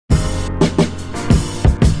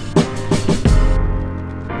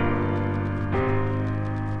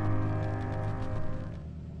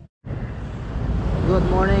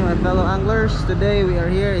today we are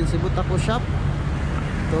here in Cebu Tackle Shop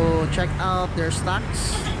to check out their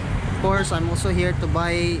stocks. Of course, I'm also here to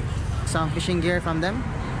buy some fishing gear from them.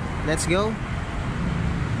 Let's go.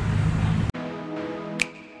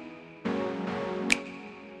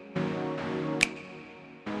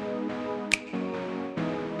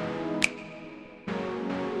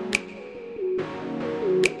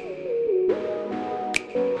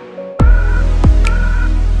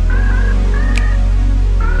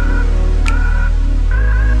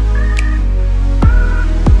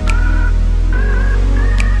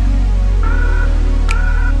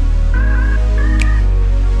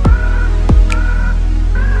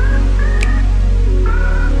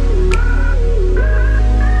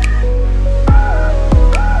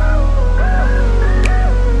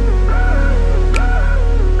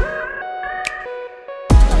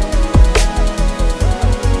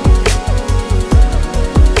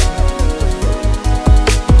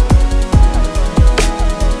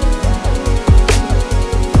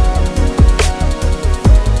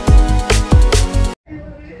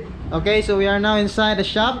 Okay, so we are now inside the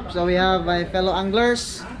shop. So we have my fellow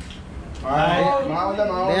anglers.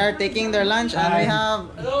 They are taking their lunch, and we have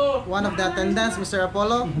one of the attendants, Mr.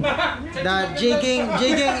 Apollo, the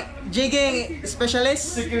jigging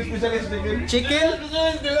specialist. Chicken.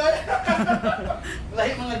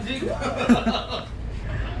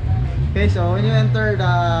 Okay, so when you enter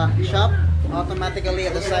the shop, automatically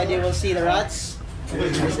at the side you will see the rods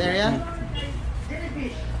in this area.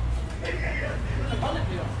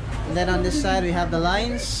 And then on this side we have the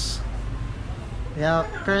lines. We have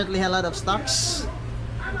currently a lot of stocks.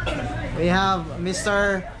 We have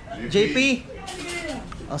Mr. JP,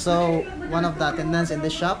 also one of the attendants in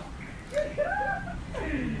this shop.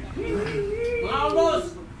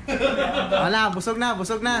 Wala, busog na,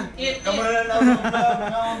 busog na.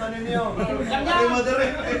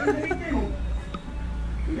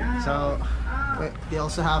 So they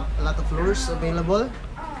also have a lot of lures available.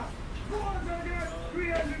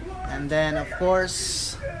 And then of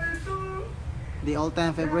course, the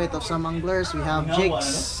all-time favorite of some anglers, we have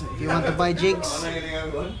jigs. If you want to buy jigs,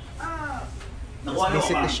 let's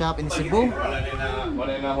visit the shop in Cebu.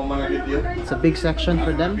 It's a big section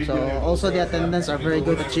for them. So also the attendants are very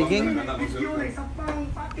good at jigging.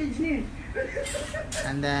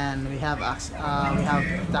 And then we have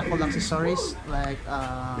tackle accessories like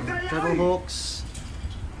treble hooks,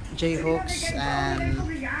 J hooks, and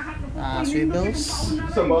swivels.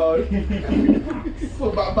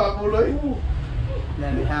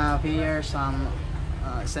 Then we have here some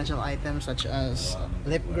essential items such as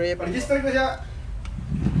lip grip. And then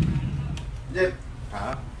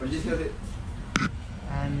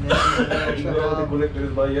we also have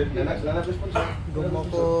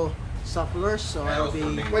Gumoko soft lures, so I'll be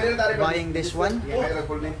buying this one.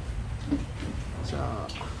 So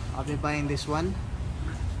I'll be buying this one.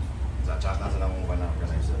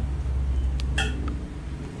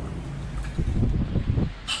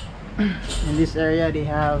 In this area they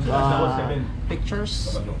have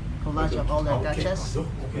pictures, collage of all their catches.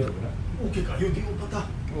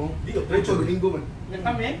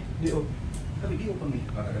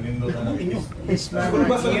 This man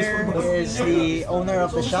right here is the owner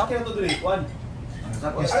of the shop,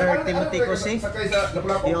 Mr. Timothy Cosi.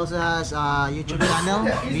 He also has a YouTube channel.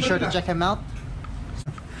 Be sure to check him out.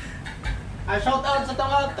 Shout out sa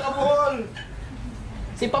taga-Bohol.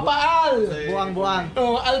 Si Papa Al. Buang-buang.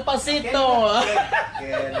 Oh, Alpacito.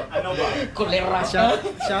 Ano ba? Kulera. Shout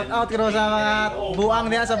out karo sa mga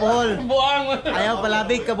buang diya sa Bohol. Buang. Ayaw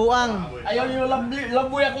palabig ka buang. Ayaw niyo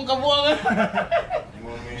laboy akong kabuang.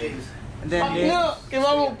 And then Pakno,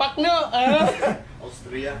 kiwa mo pakno.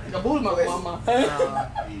 Austria. Kabul mama.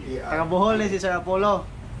 Taga Bohol ni si Sir Apollo.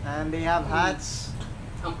 And they have hats.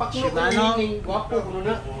 Ang pakno ko ni guwapo kuno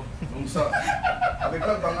na.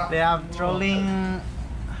 They have trolling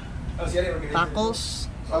tackles.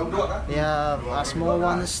 They have small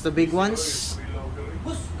ones to big ones.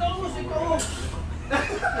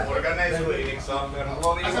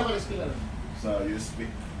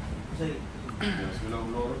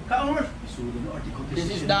 This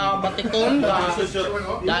is the batikon, the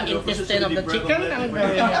intestine of the chicken. And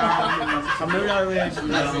familiar with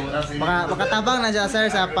Makatabang na siya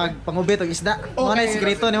sir sa pagpangubit og isda. Ano na yung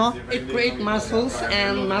sikreto nimo? It create muscles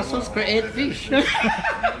and muscles create fish.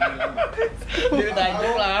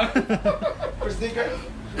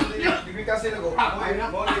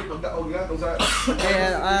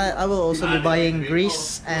 I will also be buying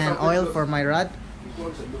grease and oil for my rod.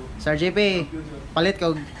 Sir JP, palit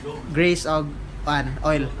ko grease o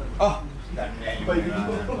oil. Oh.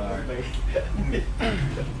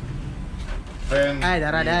 Fan, Ay,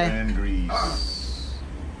 dara, reel, day. and grease.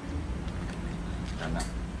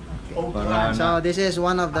 Para So this is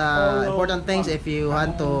one of the important things if you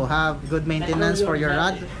want to have good maintenance for your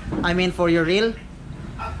rod. I mean for your reel.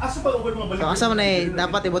 So asa man ay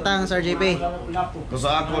dapat ibutang Sir JP? kung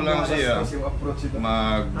sa ako lang siya,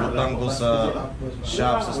 magbutang ko sa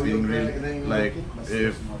shop sa steering reel. Like,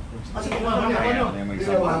 if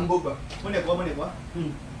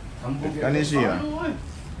kani siya,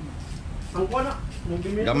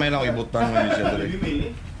 gamay lang ibutang mo siya dali.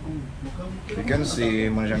 You can see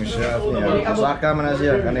mo siyang shop niya. Kusaka man na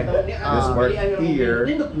siya kani. This part here,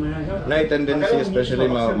 na tendency especially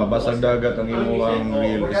mabasag dagat ang imong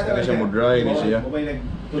reel is kani siya mo dry ni siya.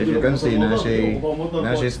 If you can see na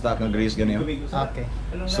siya stuck ng grease ganyan. Okay.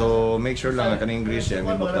 So make sure lang kaning grease siya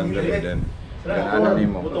ibutang dali then. Ano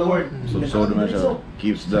nimo. So naman siya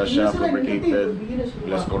keeps the shaft lubricated,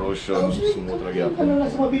 less corrosion, smooth ra gyapon.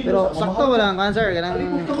 Pero sakto wala ang cancer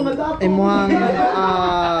kanang imuhang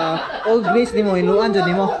old grease nimo hinuan jud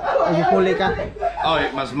nimo ug puli ka.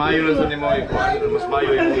 Okay, mas mayo lang sa nimo mas mayo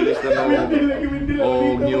yung list na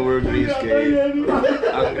o newer grease kay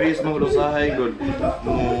ang grease mo usahay good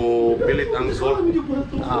mo pilit ang salt.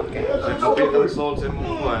 Okay. So mo pilit ang salt sa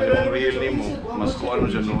imong reel nimo mas kuan mo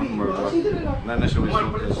siya noon more na siya with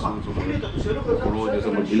salt puro sa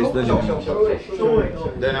magilis na siya.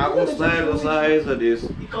 Then akong style usahay sa this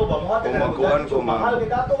kung magkuan ko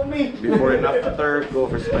before and after ko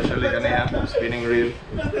for especially kaniya spinning reel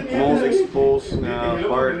most exposed na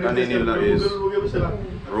part ani nila is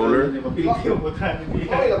roller,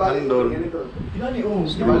 handle,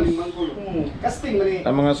 screws.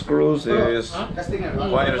 Ang mga screws is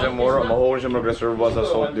kuha nyo siya more, mahuli siya mag-reserva sa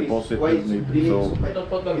salt deposit. So,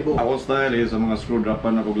 ako style is ang mga screw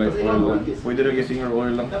dropan na kog light oil lang. Pwede rin singer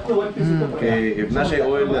oil lang. Okay, if na siya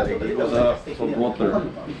oil lang, ikita sa salt water.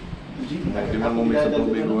 Di man mo mix sa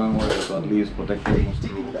tubig kung ang oil, so at least protected mo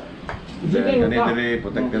screw. Then kanitiri,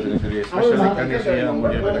 protected kanitiri, especially kanitiri ang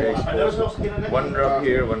mga nag-expose. One drop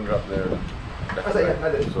here, one drop there.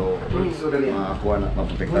 So, makakuha na,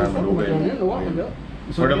 maprotektahan, malugay.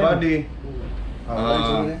 For the body,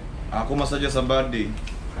 ako masadya sa body.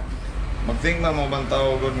 Mag-think na mo bang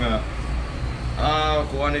tawag nga,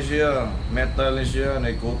 kuha ni siya, metal ni siya,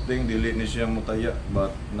 na-coating, dili ni siya mutaya.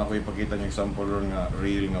 But naku ipakita niya example ron nga,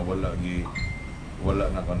 real nga wala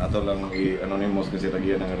na ko. Nato lang i-anonymous kasi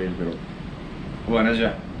tagiyan ng reel pero kuha na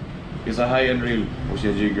siya. Isa high-end reel o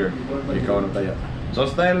siya jigger. Ikaw na taya. So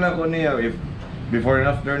style na ko niya, if before and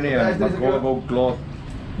after niya, magkuha ko cloth,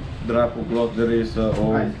 drop ko cloth there is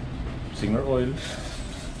singer oil.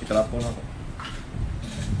 Itrap ko na ko.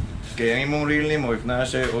 Kaya ang imong reel nimo, if na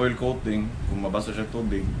siya oil coating, kung mabasa siya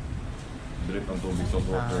tubig, drip ang tubig sa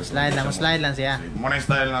water. Slide lang siya. Muna yung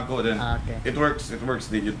style na ko then. Okay. It works.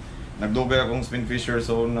 Digit. Nagdugay akong spin fisher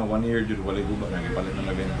so na 1 year jud walay guba nagipalit na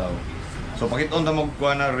lang tawo. So pakiton ta mo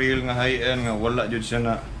kuha na reel nga high end nga wala jud siya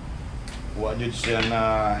na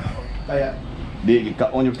Kaya di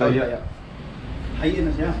gikaon yung taya. high end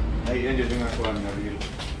na siya. High end jud nga kuha nga reel.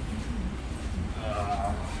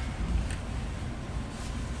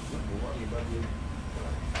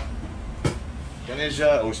 Kani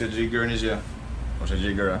siya o siya jigger ni siya. O siya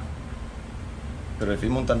jigger Pero if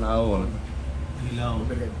imong tan-awon Hilaw.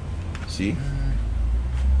 see?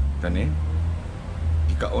 Kani?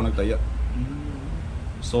 Ikaw nagtaya.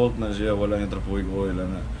 Salt na siya, wala yung trapoig oil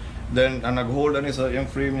na. Then, ang nag-hold ani sa yung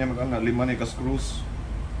frame niya magana 5 ni ka screws.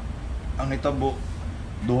 Ang itabo,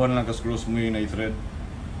 2 lang ka screws mo yung na-thread.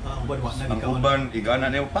 Ang uban,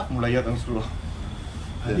 igana niya, pak, mulayat ang screw.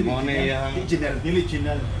 Then, mo ni yung...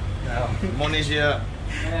 Original. Mo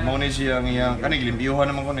ni siya ang iyang... Kani,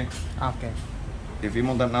 gilimpiyuhan naman ko ni. Okay. If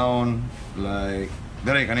imong tanawon, like...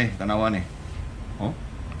 Dire kani tanawan eh. Oh.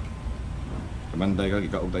 Kabantay ka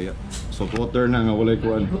ikaog taya. Salt water na nga walay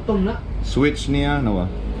kuan. Butong na. Switch niya nawa.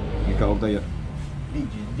 Ikaog taya.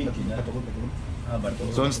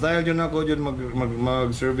 So ang style yun ako yun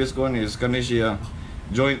mag-service ko is kani siya.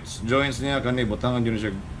 Joints niya kani butangan yun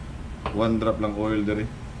siya. 1 drop lang oil dire.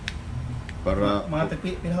 Para Mga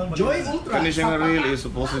tagpi, Joy Ultra. kani siya nga reel is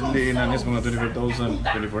supposedly inanis mga 24,000.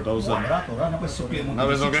 Barato, napasukli mo.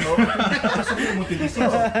 Napes okay. Napasukli mo 26.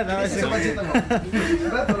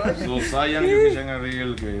 So sayang yun siya nga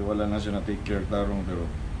reel kay wala na siya na take care tarong pero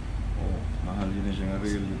mahal yun siya nga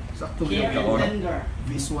reel. Sakto yung kaon.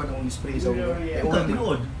 Visual ang spray sa ulo.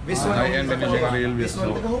 Tinood. High end din siya nga reel bis. So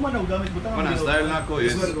Tagahuman og gamit butang. man ang style na ko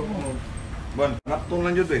is ban naptong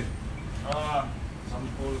lang jud eh.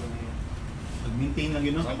 Sample Mag-maintain lang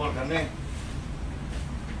yun, no? Sample kani.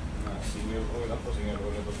 Single oil ako, single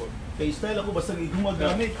oil ito po. Kay style ako, basta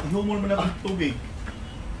gumagamit, ihumol mo na ng tubig.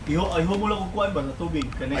 Iho mo lang kung kuhaan ba sa tubig.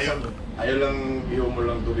 Ayaw lang iyo mo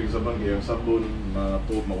lang tubig sa banggi, ang sabon,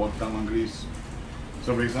 mawagtang ang grease.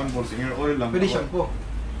 So for example, singer oil lang. Pwede shampoo.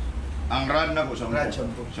 Ang rad na ko, shampoo. Rad,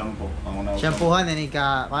 shampoo. Shampoo. Ang una ko. Shampoohan ini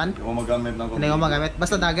ka kan? Hindi ko magamit na ko. Hindi ko magamit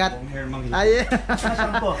basta dagat. Kung hair mang Ay.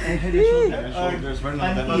 Shampoo. Head and shoulders, pero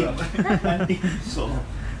Anti. So,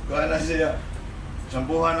 kuha na siya.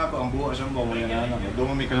 Shampoohan ako, ang buha shampoo mo yan anak.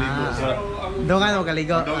 Doon may kaligo sa... Dungan mo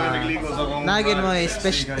kaligo. Doon may nagligo sa kong... Nagin mo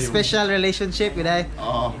special relationship gid.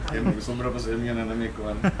 Oo, kaya mag-sobra pa sa inyo na namik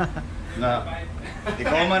ko. Na,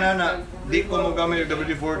 ikaw man na, di ko mo gamit yung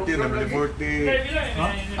WD-40,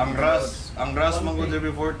 ang grass man ko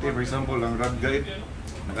WD-40, for example, ang rod guide,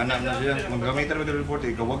 nakanak na siya, mag-gamit ng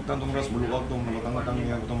WD-40, ikawag tang tong grass, buluwag tong, malatang-matang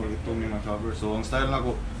niya, itong malitong yung cover. So, ang style na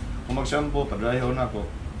ko, kung mag-shampoo, padrayaw na ako,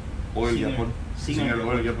 oil yapon. Singer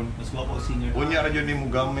oil yapon. Mas guwapo singer. Unya ra jud nimo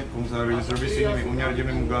gamit kung sa real servicing ni unya ra jud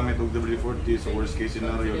nimo gamit og WD-40 sa worst case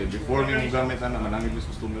scenario. Before nimo gamit ana manangin bis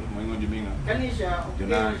customer moingon jud nga. Kani siya, okay,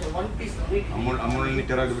 so one piece a week. Amol ni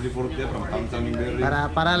tira WD-40 from tangtang ning berry.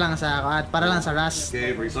 Para lang sa rust.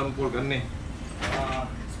 Okay, for example kani.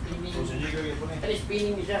 Kani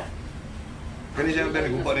spinning ni siya. Kani siya tani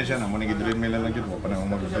gupa ni siya na mo nang gidream mill lang jud mo pa nang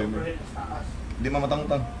mag-dream. Di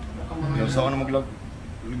mamatangtang. Yo sa ano maglag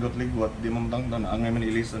ligot-ligot, di mamatangtan, ang ngayon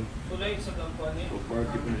ilisan. So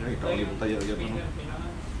party po siya, ikaw libo tayo. Okay,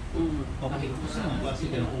 saan ang klase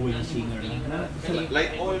ng oil ng singer?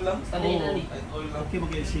 Light oil lang. Okay,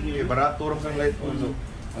 mag-singer. Okay, barato rin sang light oil. So,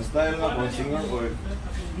 ang style nga po, singer oil.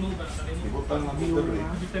 Ibutan ng heater eh.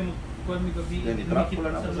 Yan, itrap ko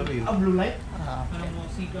lang ako sa reel. Blue light?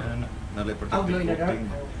 Nalay protective coating.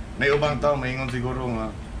 May ubang tao, maingon siguro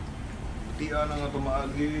nga, tiyan na nga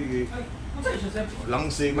tumaagi.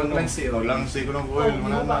 Langsi ko ng oil,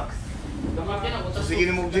 manana. So sige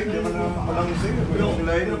ni mo, Jim, di man na malangsi.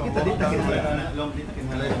 Kita dito,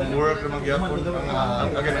 Work na magyapon.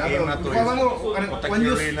 Ang akin na to is protect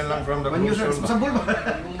your rail lang from the corrosion. Sampol ba?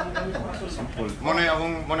 Sample.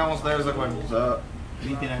 Muna akong style sa kwan, sa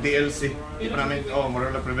TLC. Di pa namin, more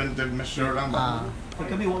na preventive measure lang ba?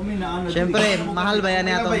 Kami, huwag may naano. Siyempre, mahal ba yan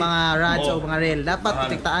itong mga rods o mga rail? Dapat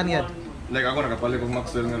protektaan yan. Like ako, nakapalit kong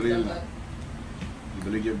Maxwell nga rail na.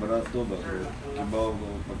 Ibaligyan barato ba? Kibaw ko,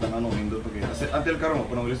 pagka ano, hindot pa kayo. Kasi until karon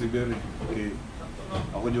ako nang si Berry. Okay.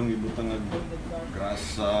 Ako yung ibutang ng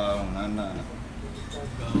grasa, nana.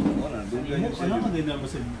 Oo na, doon ganyan siya. Ano din naman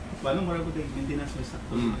sa... Paano marami ko tayong maintenance may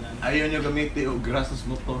sakto? Ayaw niyo gamitin o grasas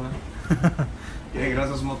motor ha. Kaya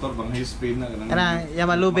grasas motor, pang high speed na. Kana,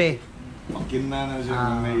 Yamalube. Makina na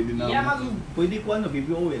siya, may dinamo. Pwede ko ano, BB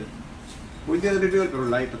oil. Pwede na BB oil, pero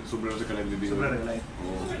light at sobrang sa kalang BB oil. Sobrang light.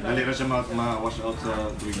 Oo. Dali na siya ma-wash out sa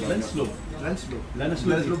tubig. Landslope.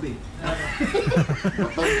 Landslope.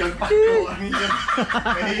 Matangkag pa ko, ang iyan.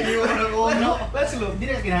 Kahiliwan ako. Landslope, di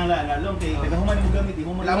na kinahanglaan na. Alam kayo, nagahuman mo gamit, di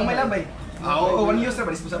mo mo Lamang may labay. Oo. One use na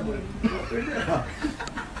ba? Disposable.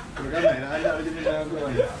 Pero gamay, naala ko din nila ako.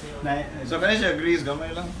 So kaya siya, grease, gamay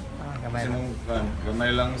lang. Gamay Kasi lang. mong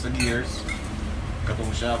gamay lang sa gears. Katong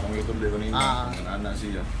siya, kung YouTube din ko nila. Ana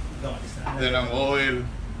siya. Then ang oil.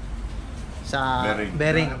 Sa Bearing.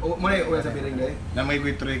 bearing. Muna yung oil sa bearing dahil. Na may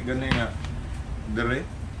quick trick gani nga. Dire.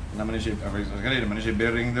 Naman siya, kani naman siya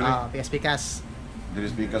bearing dire. Pikas-pikas. Dire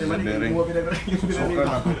speakers sa bearing. Suka Suka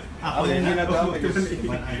na. Ako din ginagawa is...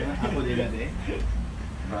 Ako din na eh.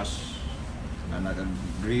 Brush. Nanagan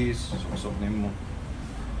grease, susok nimo.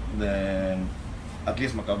 Then at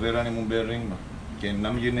least makavera nimong bearing ba. Kaya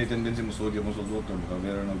namin yun na yung tendency mo sodium mo sa water,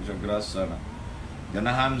 makavera na siya grasa na.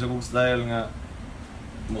 Ganahan sa kong style nga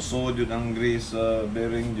musod yun ang grease sa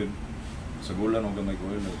bearing yun. Sa gulan o gamay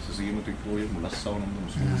ko yun. Sa sige mo tig-oil, mulasaw naman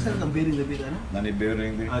ito. Saan ang bearing na bit, ano? Nani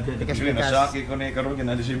bearing din. Dyan. Actually, nasaki ko na yung karoon,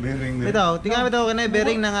 nani siya bearing din. Ito, tingnan mo ito kanay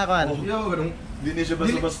bearing na nga kan. Hindi niya siya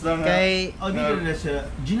basta-basta nga. Kay Oh, di na siya.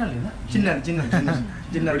 Ginal yun, ha? Jinar.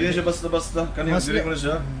 Hindi niya siya basta-basta. Kanina, Mostly- bearing mo na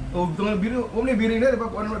siya. O, tungal biro. Huwag na yung bearing na, di ba?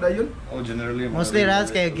 Kung ano na dayon. Oh, generally. mga mostly bearing rods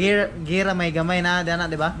kay gear may gamay na dana,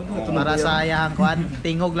 di ba? Para sa yahang kuan,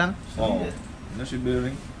 tingog lang. Oo. Na siya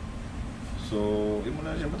bearing. So, yun mo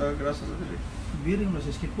na siya matagrasa sa bearing. Bearing na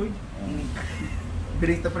sa skid point.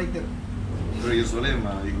 Bearing operator. Pero usually,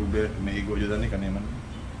 may igo dyan ni kaniman.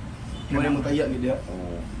 Muna yung mutaya gitu ya.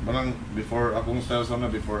 Oo. Parang before, akong style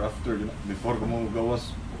sana, before, after. Before ko mo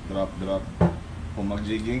gawas, drop. Kung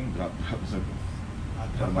mag-jigging, drop.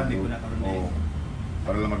 Pandi ko na karoon na Oo.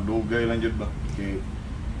 Para lang magdugay lang dyan ba. Okay.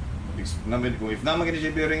 Namin kung if naman kini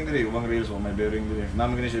siya bearing diri, ubang rails o may bearing diri. If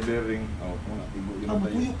naman kini siya bearing, kuna igo din Ang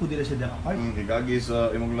tayo. puyo po dila siya da apart. Igagi sa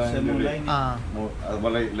imong line Sa imong diri. line.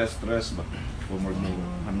 Walay less stress ba. For more mo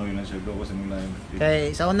hanoy na siya do kasi imong line.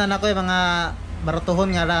 Kay sa una na ko yung mga baratuhon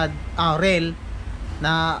nga rod, rail.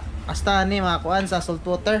 na hasta ni mga kuan sa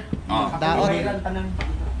saltwater. Daot.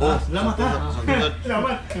 Oh, salamat ha.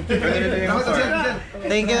 Salamat.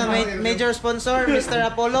 Thank you major sponsor Mr.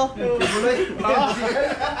 Apollo.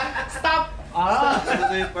 Stop!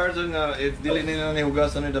 Ito yung person nga, if dili nila ni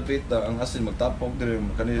hugasan ni dapit, ang asin magtapok diri,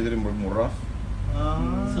 kanila diri mura.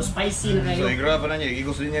 So spicy na So kayo. igra pa na niya,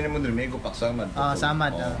 igos niya ni mo diri, may igo paksamad.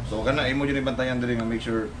 Samad. So kana imo jud bantayan diri nga make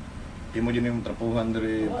sure imo jud yung trapuhan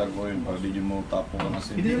diri tag-oil para di jud mo tapok ang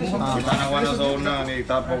asin. Kita na wala sa una ni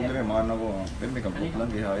tapok diri, mana ko. Pero may kampot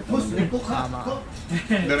lang gihait mo.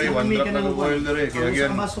 Diri one drop na oil diri, kaya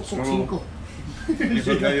again. Screw.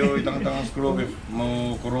 Isod kayo itang-tang screw if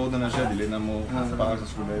mo kuroda na siya, dili na mo pa sa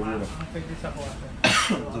screwdriver.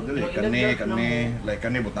 So dili kani like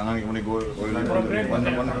kani butangan mo ni oil diri. One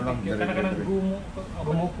lang diri.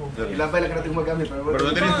 Ilan pa lang natin gumagamit. Pero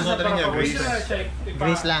dili sa tanan niya grease.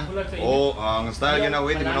 Grease lang. Oh, ang style gina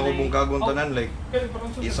wait, hindi na ko bungkagon tanan like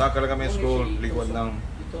isa ka lang kami screw, liquid lang,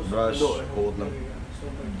 brush, coat lang.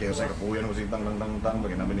 Kaya sa kapuyan ko sitang tang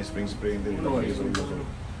bagay namin ni spring din lang iso.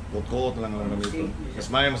 Coat lang ang gamit.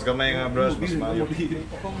 Mas gamay nga brush, mas mayo.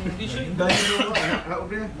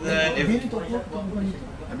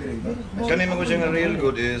 Kani man ko siya nga real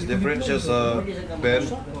good is different siya sa pen.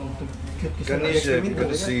 Kani siya,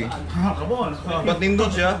 good to see. But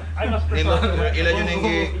nindot siya. Nindot.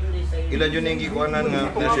 Ila yun yung kuanan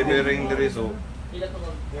nga na siya bearing diri so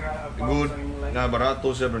good na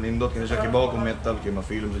barato siya pero nindot kaya siya kibaw kung metal kaya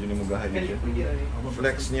ma-film sa yun yung magahay siya.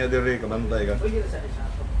 Flex niya diri, kabantay ka.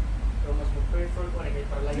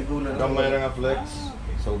 Gamay na nga flex.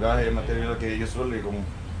 So gahe material kay usually kung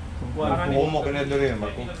umo ka na diri,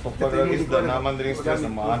 magpupag lang isda naman diri stress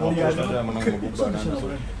na maano ko siya manang mabuba na.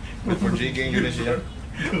 So for jigging yun siya.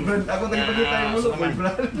 Ako tayo pagkita yung ulo, my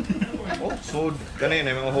brand. Oh, sod.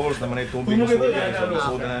 Kanina, may mga holes naman ay tubig na sod. So,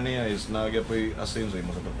 sod na niya is nagya po yung asin. So,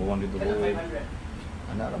 yung masatapuan dito po.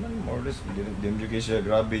 Ano naman, more or less, hindi kayo siya,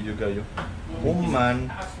 grabe yung kayo.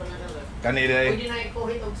 Human, kanina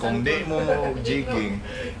kung di mo jigging,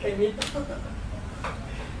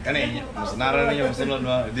 kanina, mas nara ninyo, mas sunod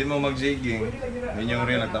ba, di mo mag-jigging, ninyong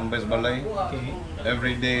rin nagtambay sa balay,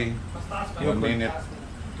 every day, 1 minute,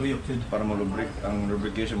 para mo-lubric, ang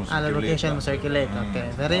lubrication mo circulate. Lubrication mo circulate. Okay.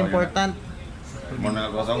 Very important.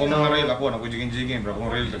 Muna ako, sa akong mga rail ako, ako jigging-jigging, pero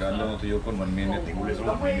kung rail, taga-adlaw mo tuyo ko, 1 minute, igulis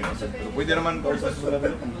ko 1 minute. Pero pwede naman pa sa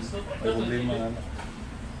level, may problema nga.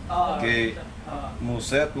 Okay, mo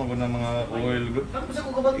set mo ko ng mga oil,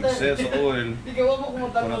 i-set sa oil,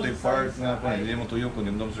 kung nato yung part nga po, hindi mo tuyo ko,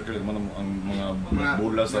 yung dom circulate, ang mga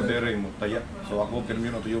bula sa bearing mo, taya. So ako, pero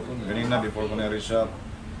yun tuyo ko, ganina, before ko na shop,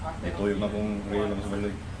 may tuyok na kong rail ako sa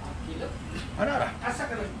balay. Ano ra?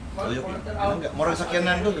 Tuyok lang. Murag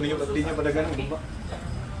sakyanan ko, ganyan yung niya padagan ng baba.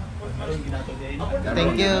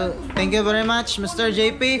 Thank you very much Mr.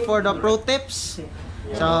 JP for the pro tips.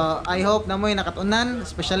 So I hope na mo'y nakatunan,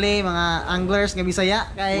 especially mga anglers nga Bisaya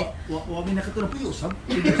kay Wa mi nakatunan po usab.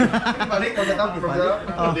 Balik ko na tawag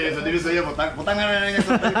Hindi, sa Bisaya putangan na niya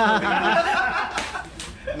sa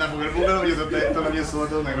nabugal-bugal mo yung ito lang yung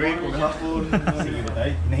soto, nag-rain kung hapon. Sige ba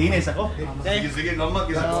tayo? Nahinay sa ko. Sige, normal.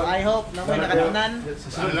 so I hope na mo'y nakatunan.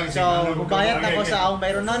 So bubayat ako sa akong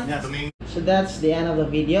bayronon. So that's the end of the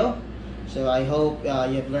video. So I hope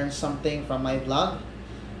you've learned something from my vlog.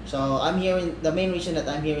 So I'm here the main reason that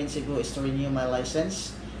I'm here in Cebu is to renew my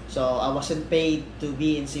license. So I wasn't paid to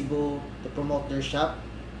be in Cebu to promote their shop.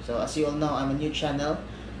 So as you all know, I'm a new channel.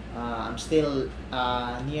 I'm still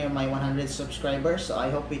near my 100 subscribers, so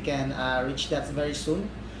I hope we can reach that very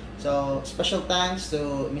soon. So special thanks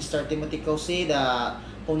to Mr. Timothy Cosi, the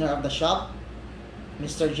owner of the shop,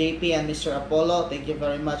 Mr. JP and Mr. Apollo. Thank you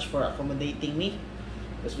very much for accommodating me.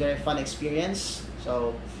 It was a very fun experience.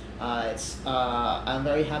 So I'm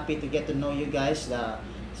very happy to get to know you guys,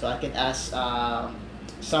 so I can ask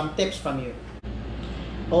some tips from you.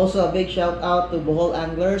 Also a big shout out to Bohol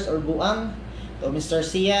Anglers or Buang, to Mr.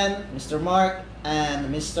 Sian, Mr. Mark, and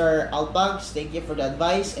Mr. Alpags. Thank you for the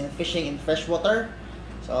advice in fishing in freshwater.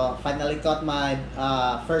 So finally caught my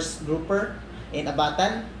first grouper in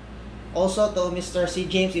Abatan. Also to Mr. C.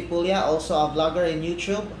 James Ipulia, also a vlogger in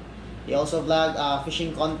YouTube. He also vlog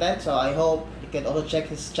fishing content, so I hope you can also check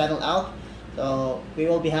his channel out. So we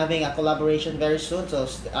will be having a collaboration very soon, so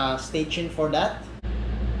stay tuned for that.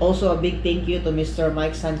 Also a big thank you to Mr.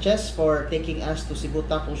 Mike Sanchez for taking us to Cebu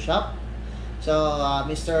Tackle Shop. So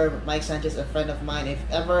Mr. Mike Sanchez, a friend of mine, if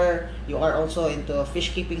ever you are also into a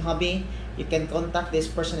fish keeping hobby, you can contact this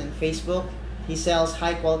person on Facebook. He sells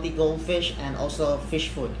high quality goldfish and also fish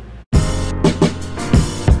food.